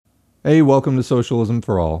Hey, welcome to Socialism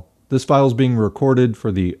for All. This file is being recorded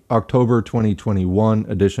for the October 2021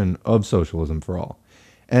 edition of Socialism for All,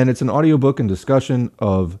 and it's an audiobook and discussion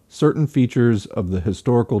of certain features of the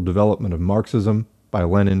historical development of Marxism by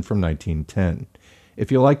Lenin from 1910.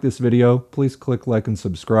 If you like this video, please click like and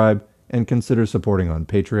subscribe, and consider supporting on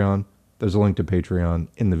Patreon. There's a link to Patreon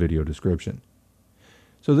in the video description.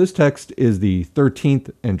 So this text is the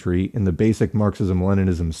 13th entry in the Basic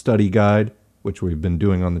Marxism-Leninism Study Guide, which we've been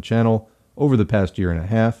doing on the channel over the past year and a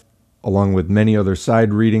half, along with many other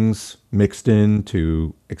side readings mixed in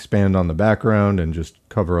to expand on the background and just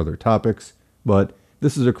cover other topics. But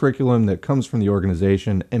this is a curriculum that comes from the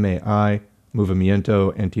organization MAI,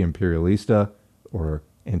 Movimiento Antiimperialista, or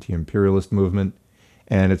Anti-Imperialist Movement,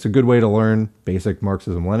 and it's a good way to learn basic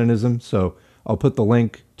Marxism-Leninism, so I'll put the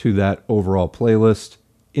link to that overall playlist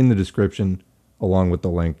in the description, along with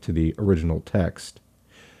the link to the original text.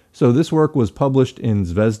 So this work was published in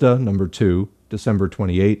Zvezda No. 2, December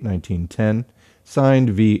 28, 1910, signed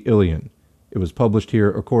V. Ilyin. It was published here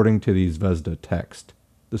according to the Zvezda text.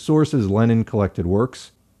 The source is Lenin Collected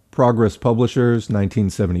Works, Progress Publishers,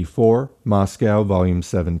 1974, Moscow, Volume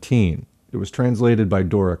 17. It was translated by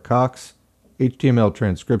Dora Cox, HTML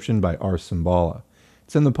transcription by R. Simbala.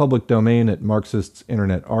 It's in the public domain at Marxists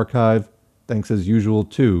Internet Archive. Thanks as usual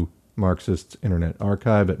to Marxists Internet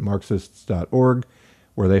Archive at marxists.org,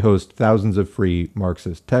 where they host thousands of free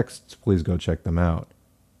Marxist texts. Please go check them out.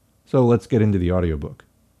 So let's get into the audiobook.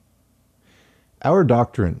 Our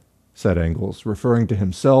doctrine, said Engels, referring to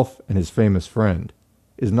himself and his famous friend,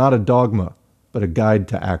 is not a dogma, but a guide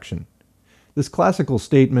to action. This classical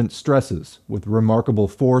statement stresses, with remarkable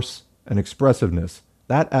force and expressiveness,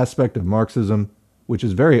 that aspect of Marxism which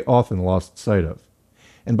is very often lost sight of.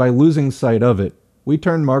 And by losing sight of it, we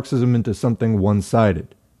turn Marxism into something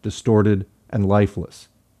one-sided, distorted, and lifeless.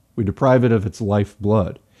 We deprive it of its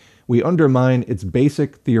lifeblood. We undermine its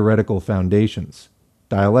basic theoretical foundations,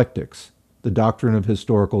 dialectics, the doctrine of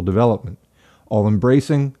historical development, all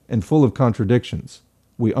embracing and full of contradictions.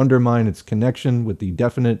 We undermine its connection with the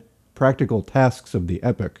definite, practical tasks of the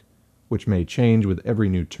epoch, which may change with every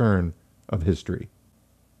new turn of history.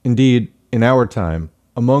 Indeed, in our time,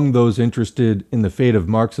 among those interested in the fate of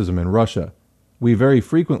Marxism in Russia, we very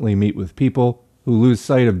frequently meet with people who lose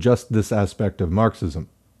sight of just this aspect of Marxism.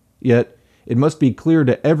 Yet, it must be clear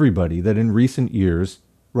to everybody that in recent years,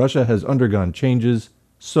 Russia has undergone changes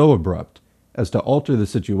so abrupt as to alter the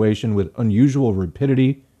situation with unusual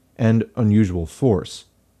rapidity and unusual force,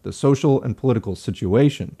 the social and political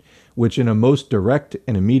situation, which in a most direct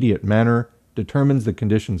and immediate manner determines the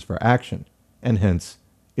conditions for action, and hence,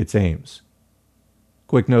 its aims.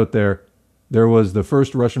 Quick note there was the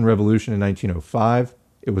first Russian Revolution in 1905.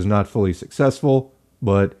 It was not fully successful,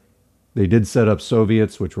 but they did set up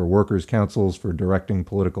Soviets, which were workers' councils for directing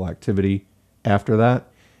political activity after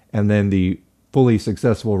that. And then the fully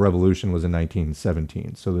successful revolution was in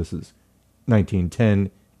 1917. So this is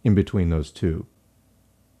 1910 in between those two.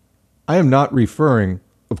 I am not referring,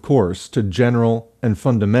 of course, to general and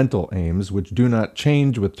fundamental aims which do not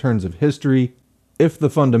change with turns of history if the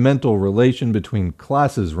fundamental relation between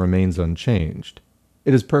classes remains unchanged.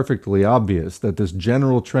 It is perfectly obvious that this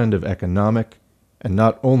general trend of economic, and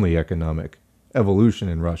not only economic, evolution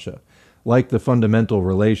in Russia, like the fundamental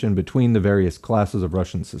relation between the various classes of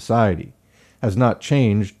Russian society, has not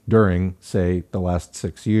changed during, say, the last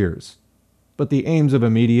 6 years. But the aims of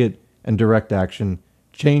immediate and direct action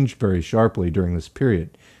changed very sharply during this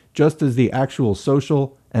period, just as the actual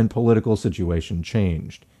social and political situation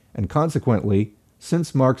changed, and consequently,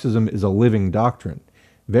 since Marxism is a living doctrine,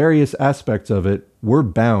 various aspects of it were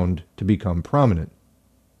bound to become prominent.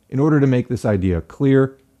 In order to make this idea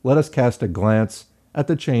clear, let us cast a glance at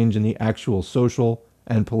the change in the actual social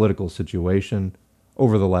and political situation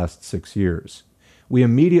over the last 6 years. We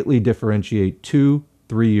immediately differentiate two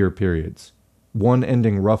 3-year periods, one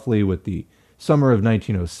ending roughly with the summer of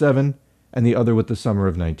 1907 and the other with the summer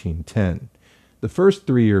of 1910. The first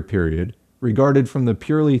 3-year period, regarded from the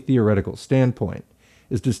purely theoretical standpoint,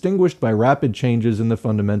 is distinguished by rapid changes in the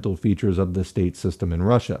fundamental features of the state system in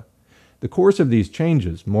Russia. The course of these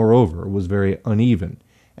changes, moreover, was very uneven,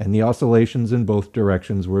 and the oscillations in both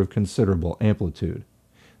directions were of considerable amplitude.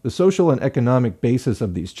 The social and economic basis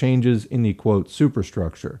of these changes in the, quote,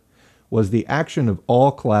 superstructure was the action of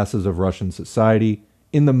all classes of Russian society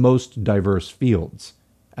in the most diverse fields,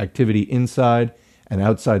 activity inside and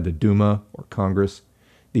outside the Duma, or Congress,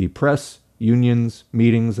 the press, unions,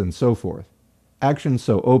 meetings, and so forth. Action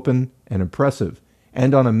so open and impressive,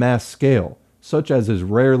 and on a mass scale, such as is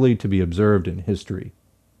rarely to be observed in history.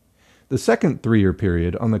 The second 3-year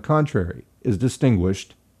period, on the contrary, is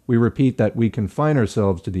distinguished we repeat that we confine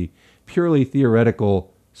ourselves to the purely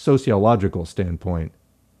theoretical, sociological standpoint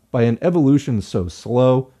by an evolution so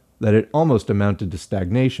slow that it almost amounted to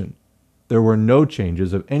stagnation. There were no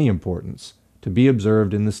changes of any importance to be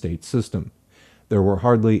observed in the state system. There were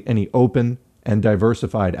hardly any open and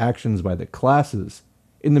diversified actions by the classes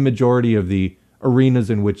in the majority of the arenas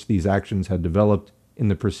in which these actions had developed in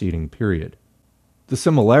the preceding period. The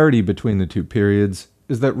similarity between the two periods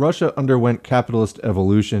is that Russia underwent capitalist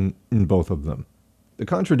evolution in both of them. The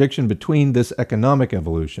contradiction between this economic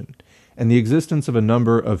evolution and the existence of a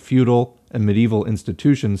number of feudal and medieval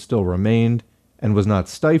institutions still remained and was not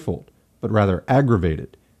stifled, but rather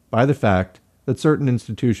aggravated by the fact that certain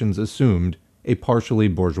institutions assumed a partially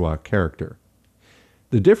bourgeois character.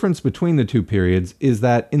 The difference between the two periods is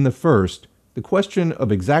that in the first, the question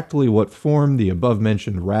of exactly what form the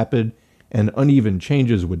above-mentioned rapid and uneven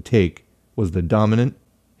changes would take was the dominant,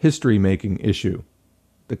 history-making issue.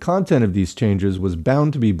 The content of these changes was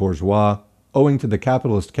bound to be bourgeois, owing to the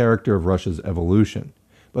capitalist character of Russia's evolution.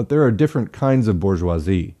 But there are different kinds of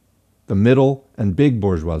bourgeoisie. The middle and big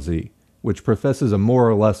bourgeoisie, which professes a more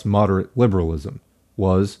or less moderate liberalism,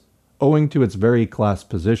 was, owing to its very class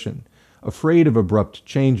position, afraid of abrupt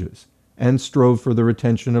changes, and strove for the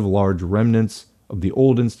retention of large remnants of the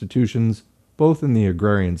old institutions, both in the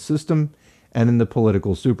agrarian system and in the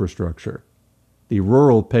political superstructure. The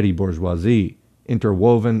rural petty bourgeoisie,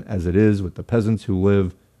 interwoven as it is with the peasants who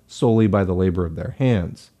live solely by the labor of their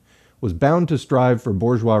hands, was bound to strive for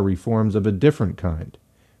bourgeois reforms of a different kind,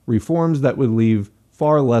 reforms that would leave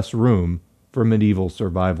far less room for medieval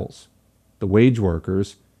survivals. The wage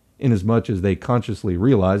workers, inasmuch as they consciously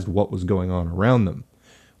realized what was going on around them,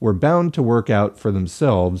 were bound to work out for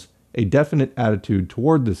themselves a definite attitude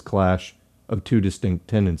toward this clash of two distinct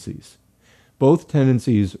tendencies. Both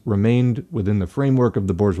tendencies remained within the framework of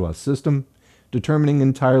the bourgeois system, determining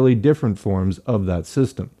entirely different forms of that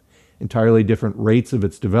system, entirely different rates of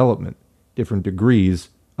its development, different degrees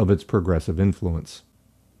of its progressive influence.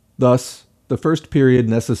 Thus, the first period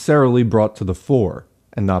necessarily brought to the fore,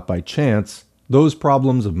 and not by chance, those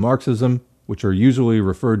problems of Marxism which are usually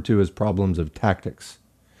referred to as problems of tactics.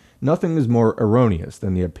 Nothing is more erroneous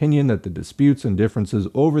than the opinion that the disputes and differences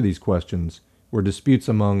over these questions were disputes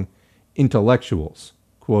among intellectuals,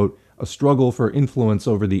 quote, a struggle for influence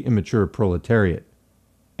over the immature proletariat,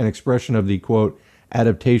 an expression of the, quote,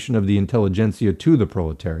 adaptation of the intelligentsia to the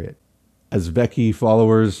proletariat, as Vecchi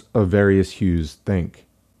followers of various hues think.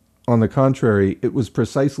 On the contrary, it was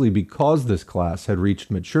precisely because this class had reached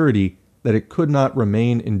maturity that it could not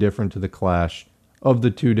remain indifferent to the clash of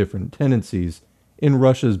the two different tendencies in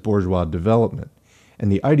Russia's bourgeois development,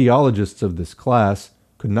 and the ideologists of this class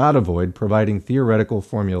could not avoid providing theoretical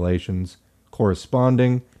formulations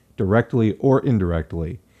corresponding, directly or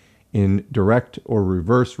indirectly, in direct or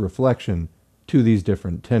reverse reflection to these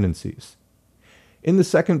different tendencies. In the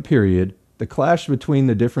second period, the clash between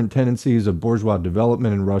the different tendencies of bourgeois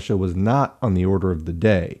development in Russia was not on the order of the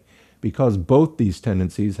day, because both these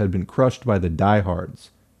tendencies had been crushed by the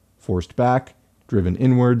diehards, forced back, driven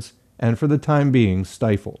inwards, and for the time being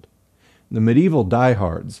stifled. The medieval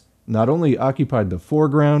diehards not only occupied the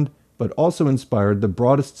foreground, but also inspired the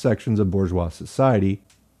broadest sections of bourgeois society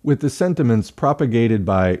with the sentiments propagated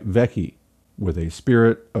by Vecchi, with a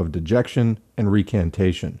spirit of dejection and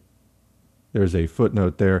recantation. There's a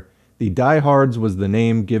footnote there. The diehards was the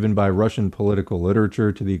name given by Russian political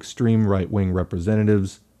literature to the extreme right-wing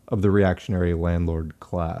representatives of the reactionary landlord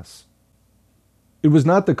class. It was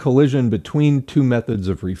not the collision between two methods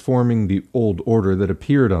of reforming the old order that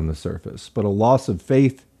appeared on the surface, but a loss of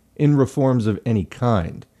faith in reforms of any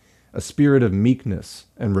kind, a spirit of meekness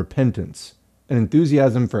and repentance, an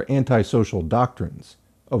enthusiasm for antisocial doctrines,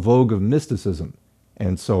 a vogue of mysticism,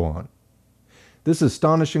 and so on. This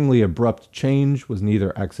astonishingly abrupt change was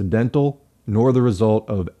neither accidental nor the result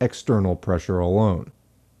of external pressure alone.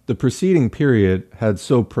 The preceding period had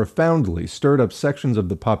so profoundly stirred up sections of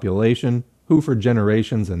the population who for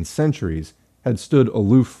generations and centuries had stood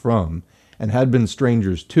aloof from and had been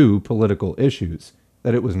strangers to political issues,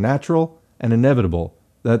 that it was natural and inevitable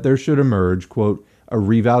that there should emerge, quote, a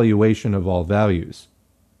revaluation of all values,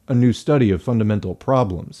 a new study of fundamental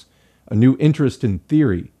problems, a new interest in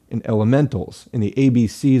theory, in elementals, in the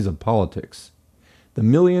ABCs of politics. The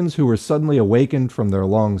millions who were suddenly awakened from their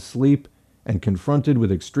long sleep and confronted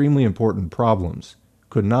with extremely important problems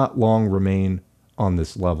could not long remain on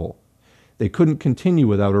this level. They couldn't continue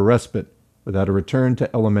without a respite, without a return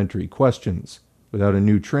to elementary questions, without a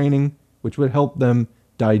new training which would help them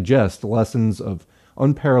digest lessons of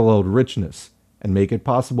unparalleled richness and make it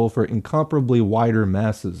possible for incomparably wider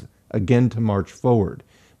masses again to march forward,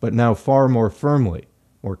 but now far more firmly,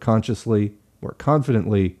 more consciously, more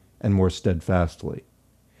confidently, and more steadfastly.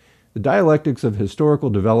 The dialectics of historical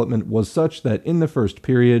development was such that in the first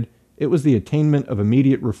period, it was the attainment of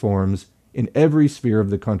immediate reforms in every sphere of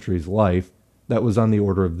the country's life that was on the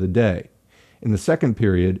order of the day. In the second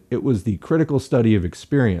period, it was the critical study of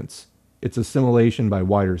experience, its assimilation by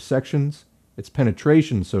wider sections, its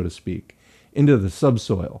penetration, so to speak, into the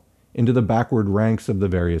subsoil, into the backward ranks of the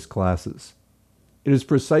various classes. It is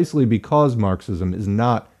precisely because Marxism is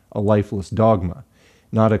not a lifeless dogma,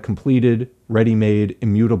 not a completed, ready-made,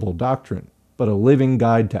 immutable doctrine, but a living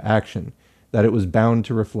guide to action, that it was bound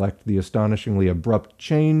to reflect the astonishingly abrupt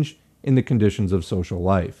change in the conditions of social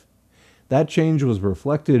life. That change was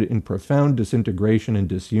reflected in profound disintegration and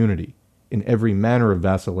disunity, in every manner of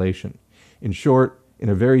vacillation, in short, in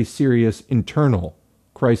a very serious internal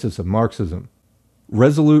crisis of Marxism.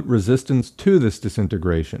 Resolute resistance to this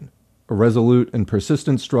disintegration, a resolute and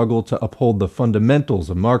persistent struggle to uphold the fundamentals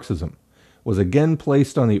of Marxism, was again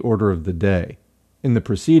placed on the order of the day. In the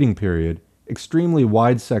preceding period, extremely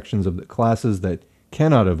wide sections of the classes that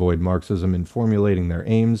cannot avoid Marxism in formulating their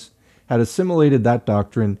aims had assimilated that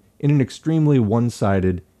doctrine in an extremely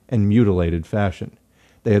one-sided and mutilated fashion.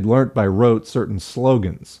 They had learnt by rote certain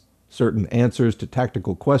slogans, certain answers to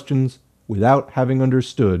tactical questions, without having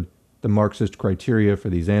understood the Marxist criteria for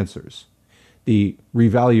these answers. The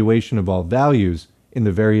revaluation of all values in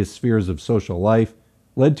the various spheres of social life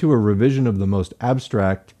led to a revision of the most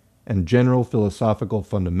abstract and general philosophical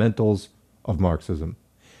fundamentals of Marxism.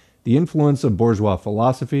 The influence of bourgeois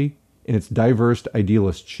philosophy, in its diverse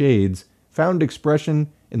idealist shades, found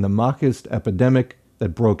expression in the Machist epidemic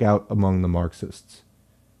that broke out among the Marxists.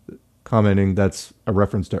 Commenting that's a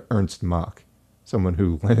reference to Ernst Mach, someone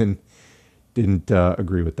who Lenin didn't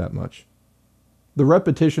agree with that much. The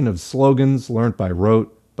repetition of slogans learnt by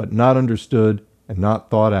rote, but not understood and not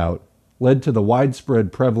thought out, led to the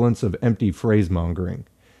widespread prevalence of empty phrasemongering.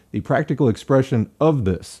 The practical expression of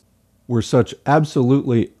this were such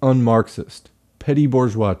absolutely un-Marxist, petty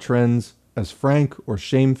bourgeois trends as frank or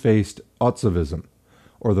shamefaced Otzevism,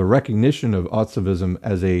 or the recognition of Otzevism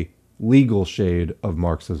as a legal shade of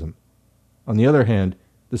Marxism. On the other hand,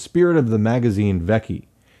 the spirit of the magazine Vecchi,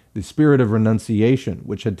 the spirit of renunciation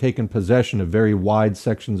which had taken possession of very wide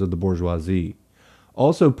sections of the bourgeoisie,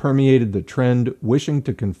 also permeated the trend wishing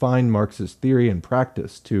to confine Marxist theory and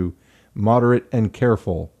practice to moderate and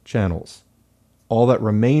careful channels. All that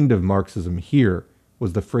remained of Marxism here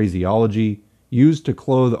was the phraseology used to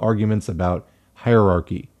clothe arguments about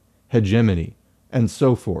hierarchy, hegemony, and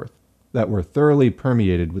so forth, that were thoroughly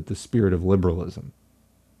permeated with the spirit of liberalism.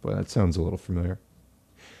 Boy, that sounds a little familiar.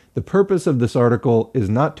 The purpose of this article is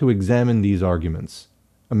not to examine these arguments.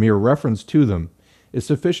 A mere reference to them is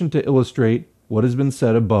sufficient to illustrate what has been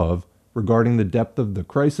said above regarding the depth of the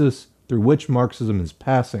crisis through which Marxism is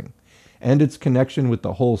passing, and its connection with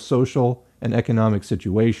the whole social and economic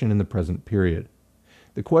situation in the present period.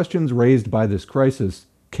 The questions raised by this crisis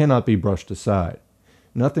cannot be brushed aside.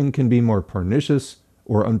 Nothing can be more pernicious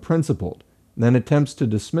or unprincipled than attempts to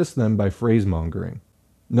dismiss them by phrasemongering.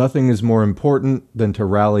 Nothing is more important than to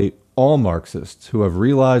rally all Marxists who have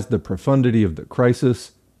realized the profundity of the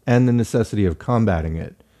crisis and the necessity of combating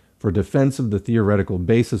it, for defense of the theoretical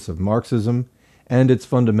basis of Marxism and its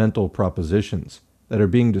fundamental propositions that are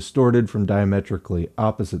being distorted from diametrically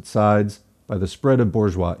opposite sides by the spread of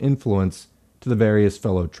bourgeois influence to the various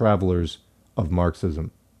fellow travelers of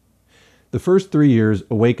Marxism. The first 3 years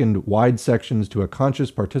awakened wide sections to a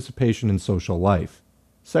conscious participation in social life,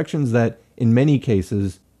 sections that, in many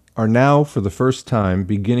cases, are now for the first time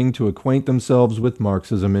beginning to acquaint themselves with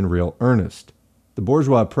Marxism in real earnest. The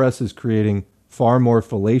bourgeois press is creating far more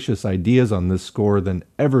fallacious ideas on this score than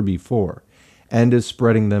ever before, and is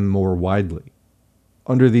spreading them more widely.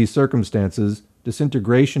 Under these circumstances,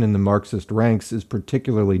 disintegration in the Marxist ranks is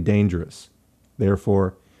particularly dangerous.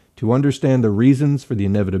 Therefore, to understand the reasons for the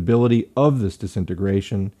inevitability of this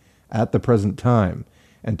disintegration at the present time,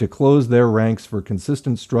 and to close their ranks for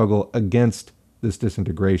consistent struggle against this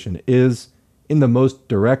disintegration is, in the most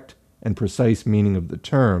direct and precise meaning of the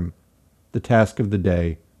term, the task of the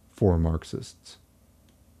day for Marxists.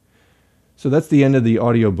 So that's the end of the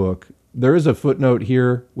audiobook. There is a footnote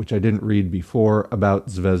here, which I didn't read before, about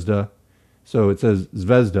Zvezda. So it says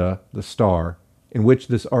Zvezda, the Star, in which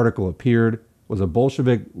this article appeared, was a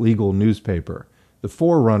Bolshevik legal newspaper, the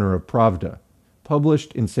forerunner of Pravda,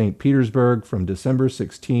 published in St. Petersburg from December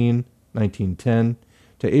 16, 1910,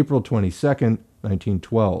 to April 22,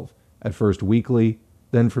 1912, at first weekly,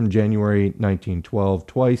 then from January 1912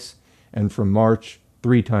 twice, and from March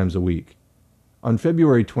 3 times a week. On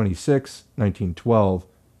February 26, 1912,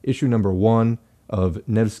 issue number 1 of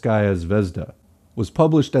Nevskaya Zvezda was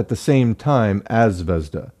published at the same time as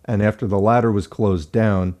Zvezda, and after the latter was closed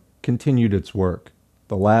down, continued its work.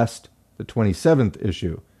 The last, the 27th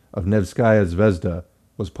issue of Nevskaya Zvezda,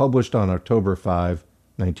 was published on October 5,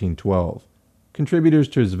 1912. Contributors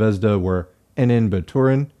to Zvezda were N.N.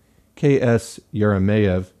 Baturin, K.S.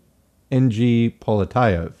 Yeremeyev, N.G.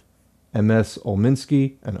 Poletayev, M.S.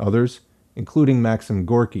 Olminsky, and others, including Maxim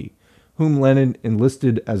Gorky, whom Lenin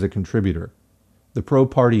enlisted as a contributor. The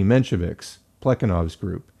pro-party Mensheviks, Plekhanov's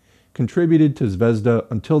group, contributed to Zvezda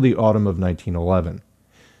until the autumn of 1911.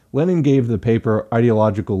 Lenin gave the paper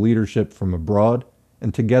ideological leadership from abroad,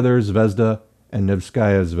 and together Zvezda and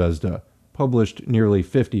Nevskaya Zvezda published nearly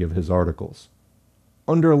 50 of his articles.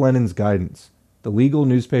 Under Lenin's guidance, the legal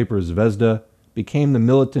newspaper Zvezda became the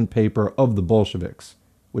militant paper of the Bolsheviks,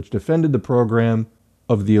 which defended the program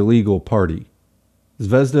of the illegal party.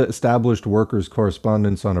 Zvezda established workers'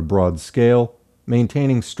 correspondence on a broad scale,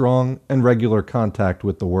 maintaining strong and regular contact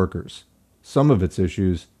with the workers. Some of its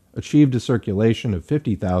issues achieved a circulation of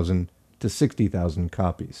 50,000 to 60,000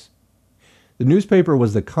 copies. The newspaper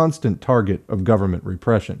was the constant target of government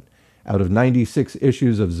repression. Out of 96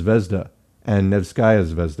 issues of Zvezda and Nevskaya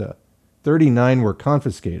Zvezda, 39 were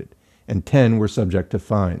confiscated and 10 were subject to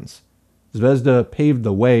fines. Zvezda paved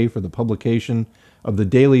the way for the publication of the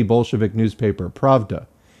daily Bolshevik newspaper Pravda,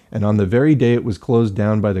 and on the very day it was closed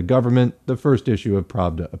down by the government, the first issue of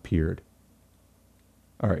Pravda appeared.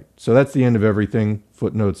 Alright, so that's the end of everything,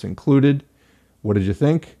 footnotes included. What did you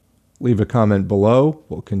think? Leave a comment below.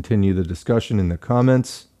 We'll continue the discussion in the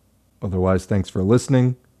comments. Otherwise, thanks for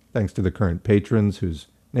listening. Thanks to the current patrons whose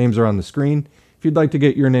names are on the screen. If you'd like to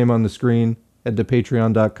get your name on the screen, head to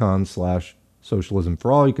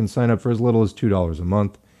patreon.com/socialismforall. You can sign up for as little as $2 a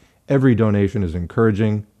month. Every donation is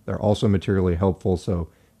encouraging. They're also materially helpful, so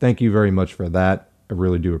thank you very much for that. I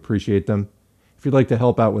really do appreciate them. If you'd like to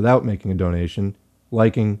help out without making a donation,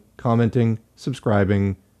 liking, commenting,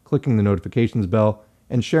 subscribing, clicking the notifications bell,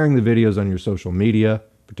 and sharing the videos on your social media,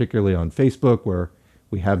 particularly on Facebook, where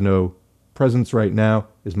we have no presence right now,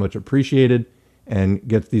 is much appreciated and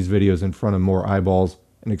gets these videos in front of more eyeballs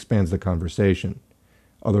and expands the conversation.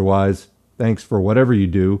 Otherwise, thanks for whatever you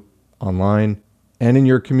do, online and in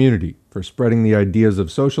your community, for spreading the ideas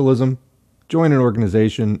of socialism. Join an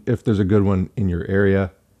organization if there's a good one in your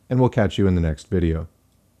area, and we'll catch you in the next video.